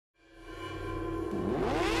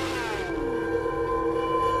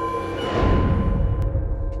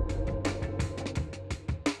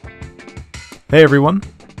Hey everyone,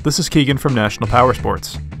 this is Keegan from National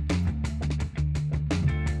Powersports.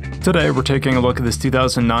 Today we're taking a look at this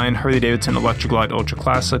 2009 Harley-Davidson Electra Glide Ultra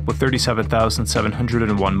Classic with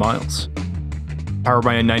 37,701 miles. Powered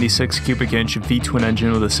by a 96 cubic inch V-twin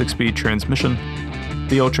engine with a 6-speed transmission,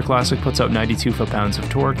 the Ultra Classic puts out 92 foot-pounds of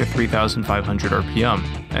torque at 3,500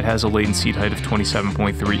 RPM. It has a latent seat height of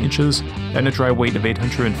 27.3 inches and a dry weight of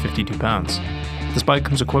 852 pounds. This bike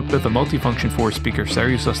comes equipped with a multifunction 4-speaker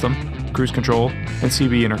stereo system, cruise control, and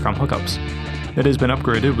CB intercom hookups. It has been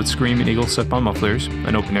upgraded with Screaming Eagle slip-on mufflers,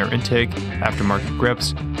 an open-air intake, aftermarket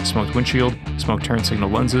grips, smoked windshield, smoke turn signal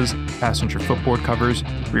lenses, passenger footboard covers,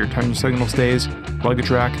 rear turn signal stays, luggage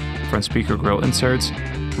rack, front speaker grille inserts,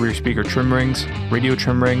 rear speaker trim rings, radio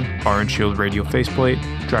trim ring, orange shield radio faceplate,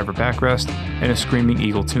 driver backrest, and a Screaming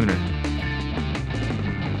Eagle tuner.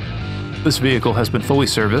 This vehicle has been fully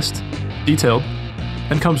serviced, detailed,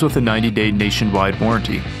 and comes with a 90-day nationwide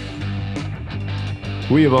warranty.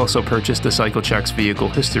 We have also purchased the CycleCheck's Vehicle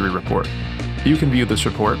History Report. You can view this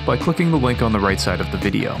report by clicking the link on the right side of the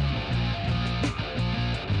video.